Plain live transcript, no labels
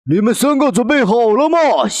你们三个准备好了吗？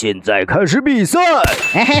现在开始比赛。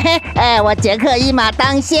我杰克一马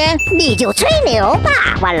当先，你就吹牛吧！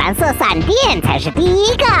我蓝色闪电才是第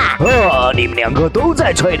一个。你们两个都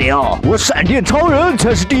在吹牛，我闪电超人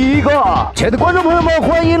才是第一个。亲爱的观众朋友们，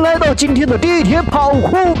欢迎来到今天的地铁跑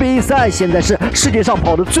酷比赛。现在是世界上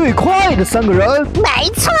跑得最快的3个人。没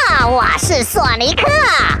错，我是索尼克，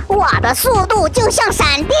我的速度就像闪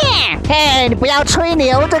电。嘿，你不要吹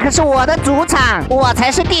牛，这可是我的主场，我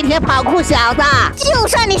才是地铁跑酷小子。就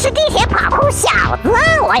算你是地铁跑酷小子，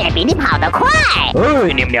我也比你跑得快。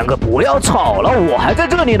你们两个不要吵了，我还在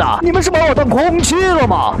这里呢。你们是把我当空气了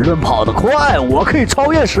吗？人跑得快，我可以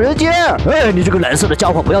超越时间。你这个蓝色的家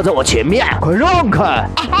伙，不要在我前面，快让开！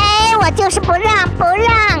我就是不让，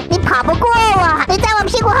你跑不过我，你在我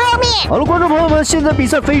屁股后面。好了，观众朋友们，现在比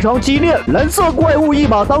赛非常激烈，蓝色怪物一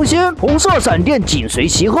马当先，红色闪电紧随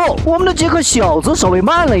其后。我们的杰克小子稍微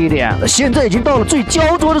慢了一点。现在已经到了最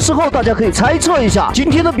焦灼的时候，大家可以猜测一下今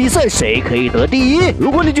天的比赛谁可以得第一。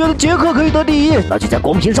如果你觉得杰克可以得第一，那就在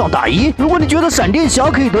公屏上打1；如果你觉得闪电侠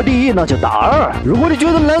可以得第一，那就打2；如果你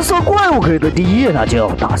觉得蓝色怪物可以得第一，那就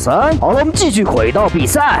打3。好了，我们继续回到比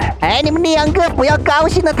赛。你们两个不要高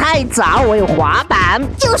兴得太早，我有滑板，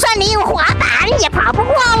就算你有滑板也跑不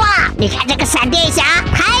过我。你看这个闪电侠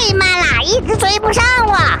太慢了，一直追不上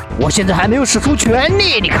我。我现在还没有使出全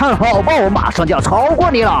力，你看好吧，我马上就要超过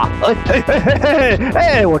你了。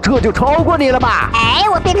我这就超过你了吧？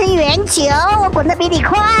我变成圆球，我滚得比你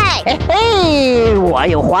快。我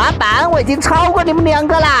有滑板，我已经超过你们两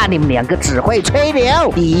个啦。你们两个只会吹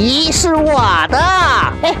牛，第一是我的。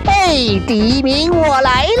第一名我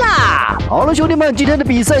来啦！好了，兄弟们，今天的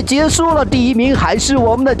比赛结束了，第一名还是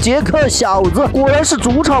我们的杰克小子，果然是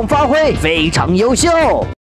主场发挥非常优秀。